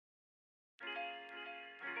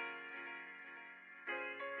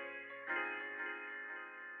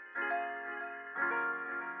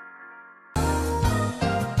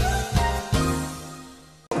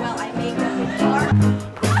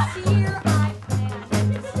Here I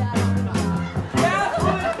plan instead of not. That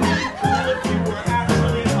would be cool if you were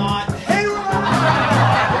actually hot. Hey,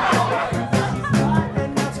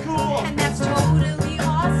 and that's cool. And that's totally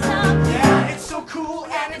awesome. Yeah, it's so cool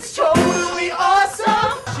and it's totally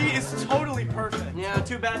awesome. She is totally perfect. Yeah,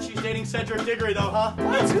 too bad she's dating Cedric Diggory though, huh?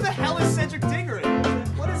 What? Who the hell is Cedric Diggory?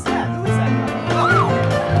 What is that? Who is that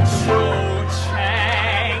guy? Cho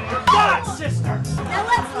Chang. God, sister. Now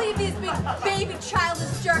let's leave these big baby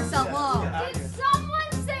childish jerks alone. Did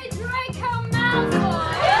someone say Draco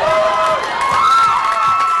Malfoy?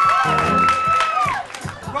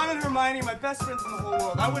 Ron and Hermione, my best friends in the whole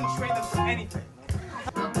world. I wouldn't trade them for anything.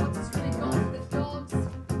 What's really gone for the dogs?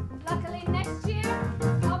 Luckily next year,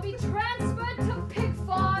 I'll be transferred to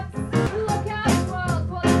Pigfarts. Look out, world,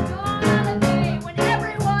 for the dawn of the day when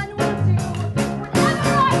everyone will do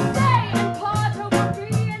whatever I say, and Potter will be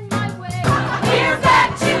in my way. We're back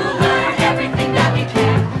to learn everything that we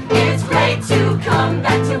can. It's great to come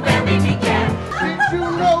back to where we began. Did you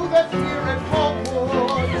know that here at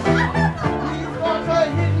Hogwarts, we've got a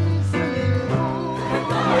hidden swimming pool?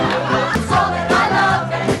 It's all that I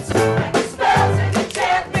love, and it's magic spells and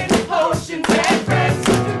enchantment potions and friends.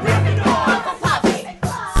 To Gryffindor, Hufflepuff,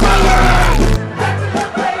 back to the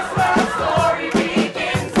place where our story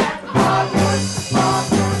begins at Hogwarts.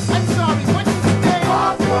 Hogwarts, I'm sorry, what did you say?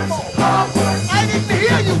 Hogwarts, Hogwarts, I didn't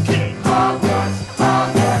hear you, kid! Hogwarts,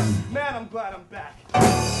 Hogwarts. Man, I'm glad I'm back.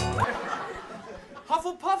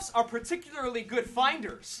 Hufflepuffs are particularly good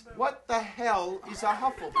finders. What the hell is a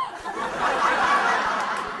Hufflepuff?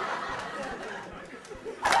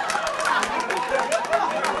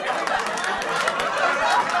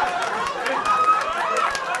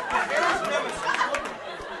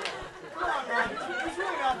 Come on, Ron. It's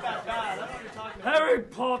really not that bad. I don't know what you're talking about. Harry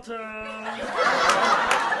Potter!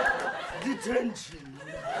 Detention.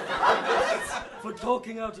 For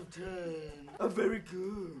talking out of turn. Very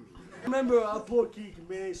good. Remember, our poor key can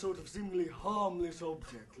be any sort of seemingly harmless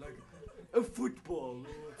object, like a football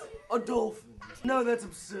or a dolphin. No, that's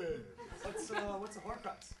absurd. What's a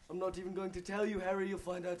Horcrux? I'm not even going to tell you, Harry. You'll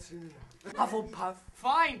find out soon. Hufflepuff.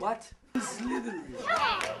 Fine. What? Slytherin.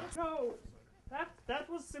 No, that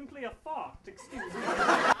was simply a fart, excuse me.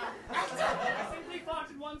 I simply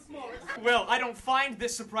farted once more. Well, I don't find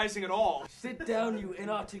this surprising at all. Sit down, you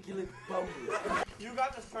inarticulate bumble. You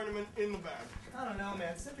got this tournament in the bag. I don't know,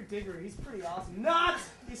 man. Cedric Diggory, he's pretty awesome. Not!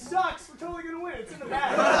 He sucks! We're totally gonna win. It's in the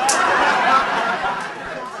bag.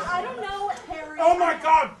 I don't know, Harry. Oh my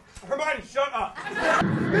god! Hermione, shut up!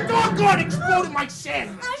 The doggone exploded my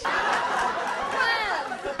sandwich!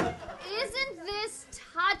 Well, isn't this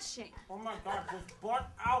touching? Oh my god, just butt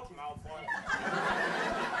out, Malfoy.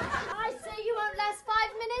 I say you won't last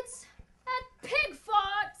 5 minutes at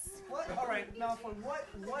Pigfarts. What? Alright, Malfoy,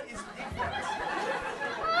 what is Pigfarts?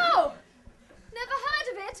 Oh, never heard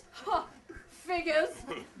of it? Huh, figures.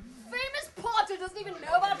 Famous Potter doesn't even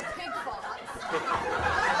know about Pigfarts.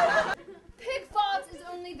 Pigfarts is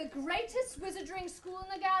only the greatest wizarding school in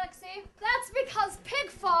the galaxy. That's because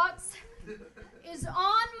Pigfarts is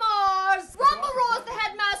on Mars. Rumbleroar's the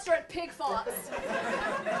headmaster at Pigfarts.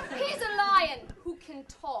 He's a lion who can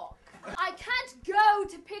talk. I can't go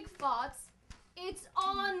to Pigfarts. It's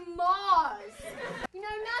on Mars. You know,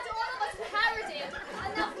 not all of us inherited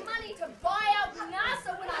enough money to buy out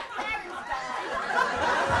NASA when our parents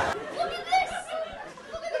died. Look at this!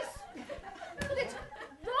 Look at this! Look at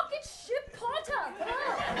Rocket Ship Potter!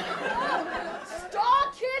 Oh. Star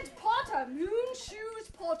Kid Potter! Moon Shoes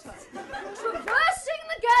Potter! Traversing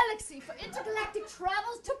the galaxy for intergalactic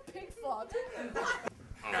travels to Pigfart.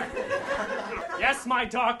 Yes, my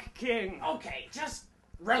Dark King. Okay, just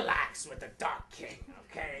relax with the Dark King,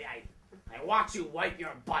 okay? I watch you wipe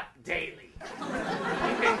your butt daily.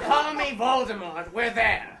 You can call me Voldemort, we're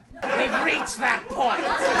there. We've reached that point.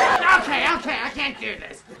 Okay, I can't do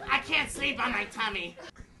this. I can't sleep on my tummy.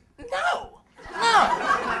 No,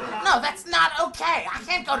 that's not okay. I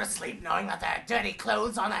can't go to sleep knowing that there are dirty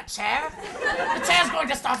clothes on that chair. The chair's going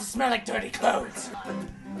to start to smell like dirty clothes.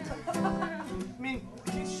 I mean,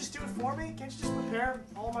 can't you just do it for me? Can't you just prepare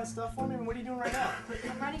all my stuff for me? I mean, what are you doing right now?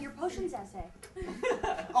 I'm writing your potions essay.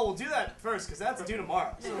 Oh, we'll do that first, because that's due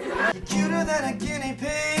tomorrow. You're cuter than a guinea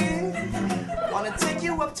pig. Wanna take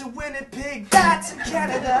you up to Winnipeg, that's in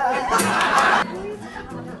Canada.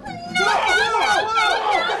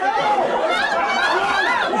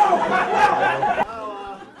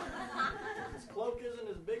 This cloak isn't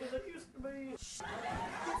as big as it used to be.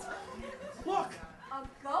 Look! A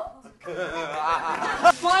ghost?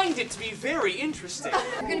 I find it to be very interesting.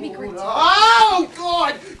 You're gonna be great. Oh,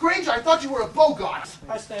 God! Granger, I thought you were a Bogart.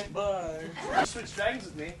 Hi, Snake. Bye. You switch dragons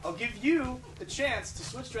with me. I'll give you the chance to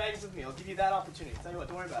switch dragons with me. I'll give you that opportunity. Tell you what,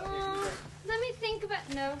 don't worry about it. Let me think about.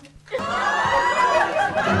 No.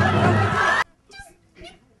 Just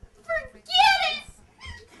forget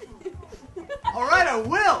it. All right, I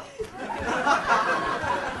will.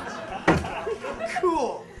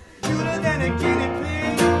 Cool. Cuter than a guinea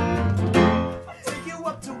pig. Take you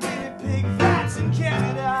up to Winnipeg. That's in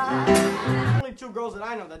Canada. The only two girls that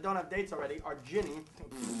I know that don't have dates already are Ginny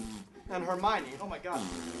and Hermione. Oh my God.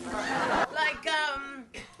 Like,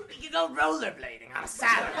 you go rollerblading on a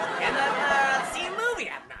Saturday and then see a movie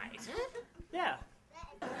at night. Yeah.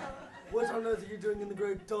 What on earth are you doing in the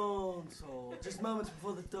great dance hall? Just moments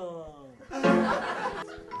before the dawn.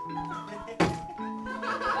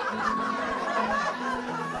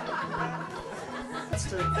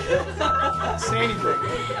 Say anything.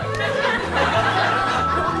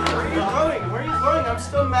 Where are you going? Where are you going? I'm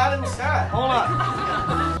still mad and sad. Hold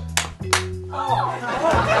on.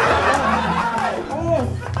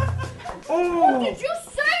 What did you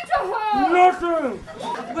say to her? Nothing.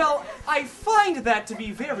 Well, I find that to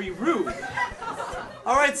be very rude.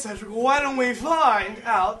 All right, Cedric, why don't we find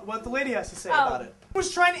out what the lady has to say about it? I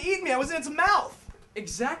was trying to eat me. I was in its mouth.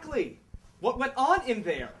 Exactly. What went on in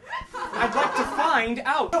there? I'd like to find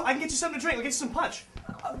out. No, I can get you something to drink. I'll get you some punch.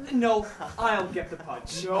 No, I'll get the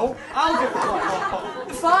punch. No, I'll get the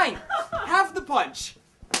punch. Fine. Have the punch.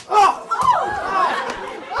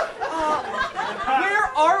 Where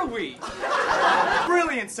are we?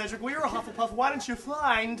 Brilliant, Cedric. Well, you're a Hufflepuff. Why don't you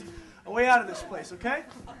find a way out of this place, okay?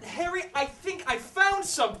 Harry, I think I found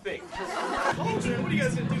something. Cauldron, what are you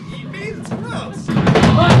guys gonna do? Eat me? That's gross.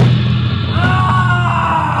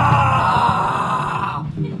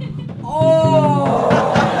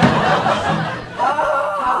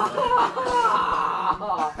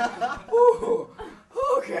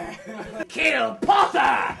 Okay. Kill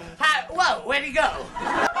Potter! Whoa, where'd he go?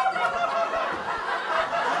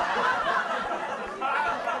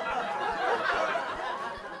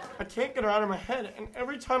 I can't get her out of my head, and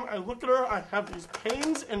every time I look at her, I have these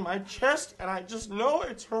pains in my chest, and I just know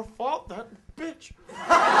it's her fault, that bitch.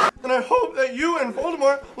 And I hope that you and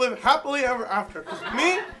Voldemort live happily ever after, because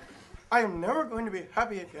me, I am never going to be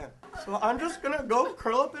happy again. So I'm just gonna go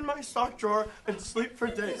curl up in my sock drawer and sleep for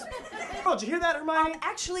days. Oh, did you hear that, Hermione?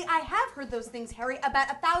 Actually, I have heard those things, Harry, about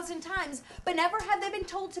 1,000 times, but never have they been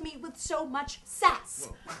told to me with so much sass.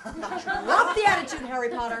 Love the attitude, Harry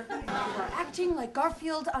Potter. You are acting like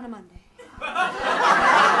Garfield on a Monday. But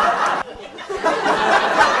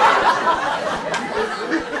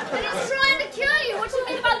he's trying to kill you. What do you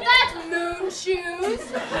mean about that, moon shoes?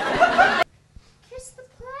 Kiss the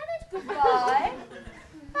planet goodbye.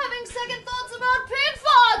 Having second thoughts about pig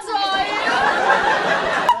farts, are you?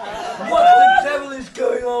 What the devil is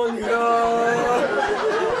going on here?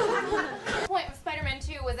 The point of Spider-Man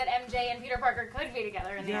 2 was that MJ and Peter Parker could be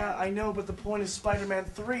together in the end. Yeah, I know, but the point of Spider-Man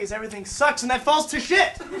 3 is everything sucks and that falls to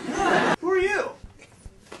shit. Who are you?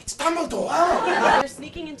 It's Dumbledore. They're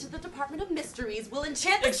sneaking into the Department of Mysteries. Will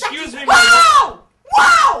enchant the Excuse me, Wow!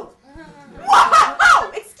 Wow! Wow!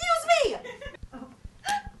 Excuse me! My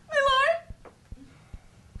lord?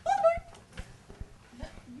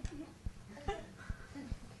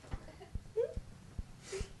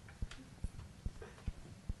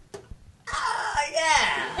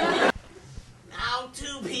 Yeah. Now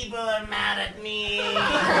 2 people are mad at me.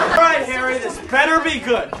 Alright, Harry, this better be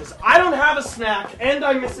good, because I don't have a snack, and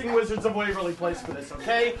I'm missing Wizards of Waverly Place for this,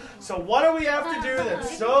 okay? So what do we have to do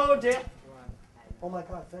that's so damn... Oh my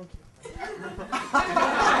God, thank you.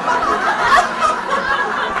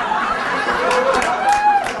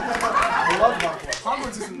 I love Hogwarts.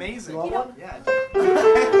 Hogwarts is amazing. You know, yeah.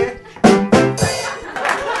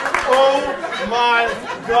 Oh my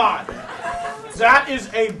God. That is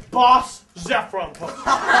a boss Zephron post.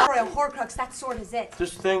 Royal Horcrux, that sword is it.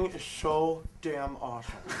 This thing is so damn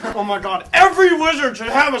awesome. Oh my God, every wizard should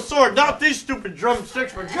have a sword, not these stupid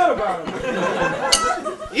drumsticks. Forget about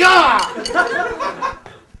them. Yeah!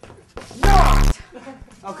 Yeah!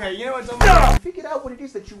 Okay, you know what? Don't Figured out what it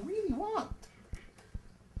is that you really want.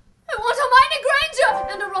 I want Hermione Granger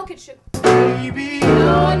and a rocket ship. Baby,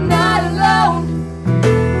 You're not alone,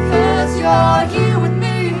 'cause you're here with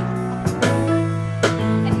me.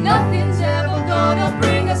 And nothing's ever gonna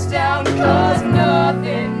bring us down, 'cause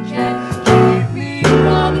nothing can keep me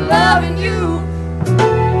from loving you.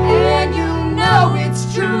 And you know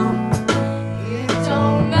it's true. It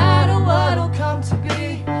don't matter what'll come to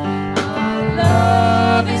be. Our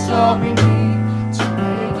love is all we need to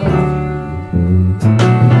make it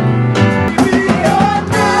through.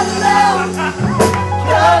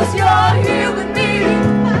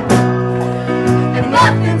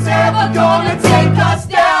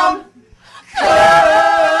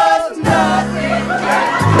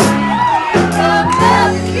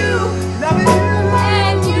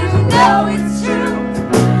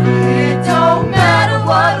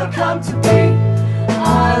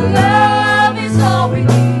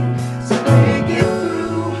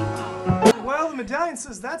 medallion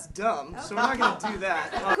says that's dumb, so we're not going to do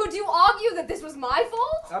that. Could you argue that this was my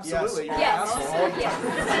fault? Absolutely. Yes.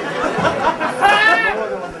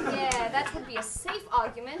 Yeah, that would be a safe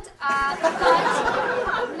argument.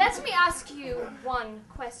 But let me ask you one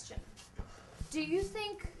question. Do you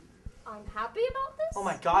think I'm happy about this? Oh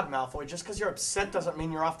my God, Malfoy, just because you're upset doesn't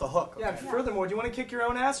mean you're off the hook. Okay? Yeah, furthermore, do you want to kick your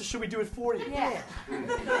own ass, or should we do it for you? Yeah.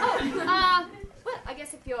 Well, I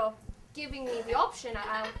guess if you're giving me the option,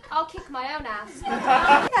 I'll kick my own ass.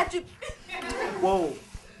 Whoa.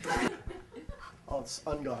 Oh, it's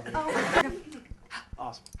ungodly.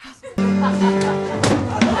 Awesome. Did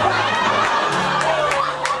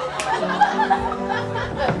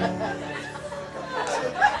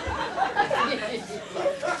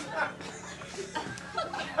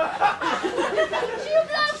you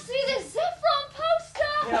guys see the Zephron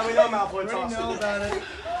poster? Yeah, we know Malfoy. It's We awesome. know about it.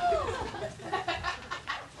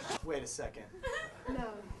 Wait a second. No.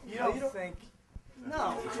 You don't think...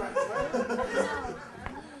 No.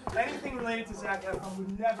 Anything related to Zac Efron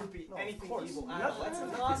would never be anything evil. No, that's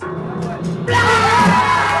impossible.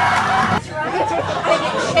 That's right. I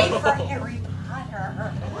didn't shave for Harry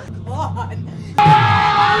Potter. Come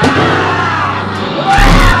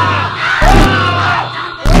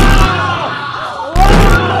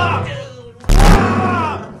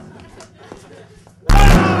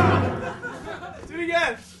Do it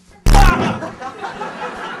again.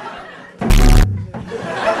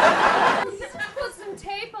 Put some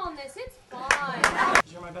tape on this. It's fine.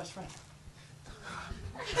 You're my best friend.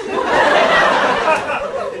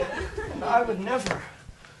 I would never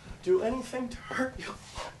do anything to hurt you.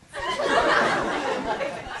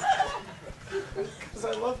 Because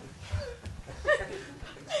I love you.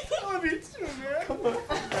 I love you too, man. Come on.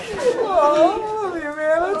 Oh, I love you,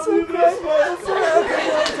 man. That's so great.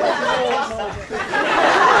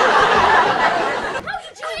 How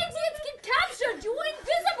did you idiots get captured? You were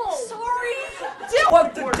invisible. Sorry.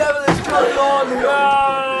 What the devil is going on here?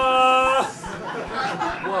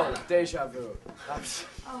 Whoa, deja vu.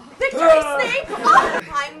 Victory Snape! Oh,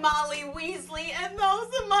 I'm Molly Weasley, and those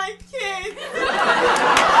are my kids!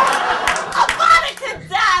 Avada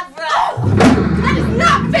Kedavra! That is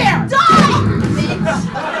not fair! Die, bitch!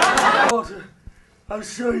 Potter, I'll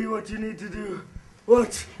show you what you need to do.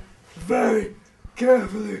 Watch very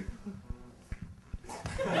carefully.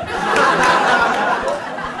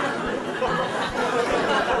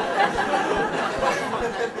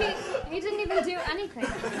 He didn't even do anything.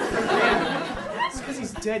 It's because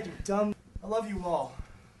he's dead, you dumb. I love you all.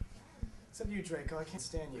 Except you, Draco. I can't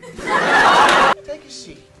stand you. Take a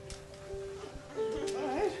seat.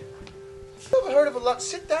 Alright. Have you ever heard of a lot?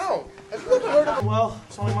 Sit down. Have you ever heard of Well,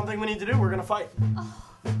 there's only one thing we need to do. We're gonna fight. Oh,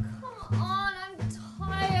 come on, I'm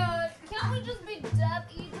tired. Can't we just be Death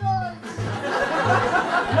Eaters?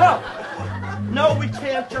 No, we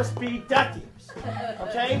can't just be Death Eaters.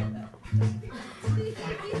 Okay?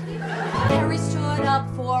 Harry stood up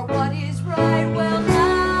for what is right. Well,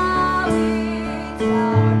 now it's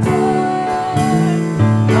our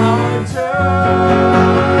turn. Our turn.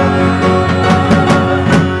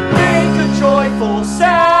 Make a joyful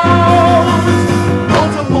sound.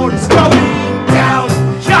 Voldemort is going down.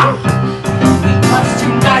 Yeah. We must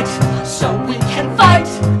unite so we can fight.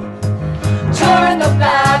 Turn the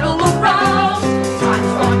battle around.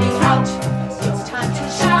 Time's running out. It's time to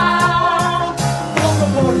shout.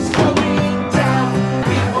 Voldemort is going down.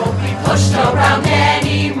 We won't be pushed around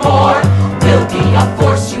anymore. We'll be a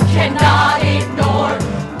force you cannot ignore.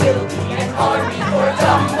 We'll be an army for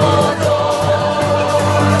Dumbledore.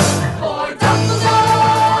 For Dumbledore.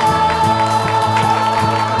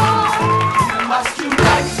 We must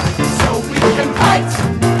unite so we can fight.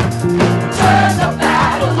 Turn the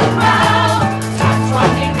battle around. Time's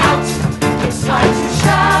running out. It's time to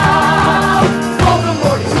shout.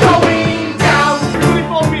 Voldemort is going down. You're gonna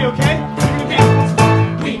follow me, okay?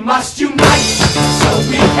 We must unite so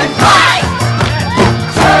we can fight.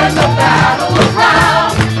 Turn the battle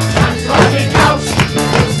around. Time's running out.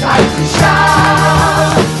 It's time to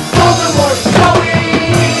shout. Voldemort is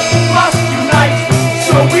going. Must unite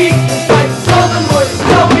so we can fight. Voldemort is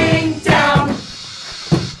going down.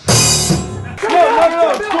 No,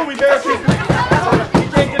 it's cool. We barricade. You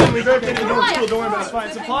can't get in. We barricade. No, it's cool. Don't worry about it. It's fine.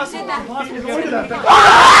 It's impossible. It's impossible to get in.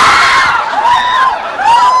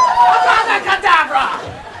 Avada Kedavra!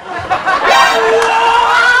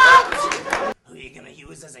 Who are you gonna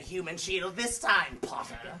use as a human shield this time,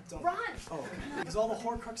 Potter? Run. Oh, because all the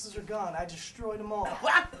Horcruxes are gone. I destroyed them all.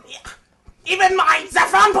 What? Even my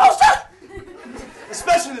Zephron poster?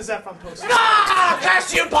 Especially the Zephron poster. Ah,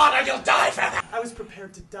 curse you, Potter! You'll die for that! I was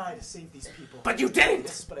prepared to die to save these people. But you didn't!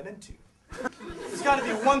 This is what I meant to. There's got to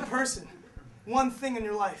be one person one thing in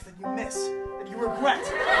your life that you miss, that you regret?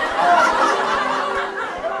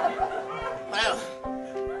 Well,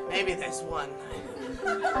 maybe there's one.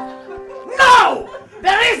 No!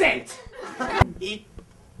 There isn't!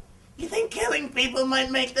 You think killing people might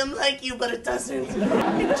make them like you, but it doesn't.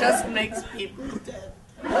 It just makes people dead.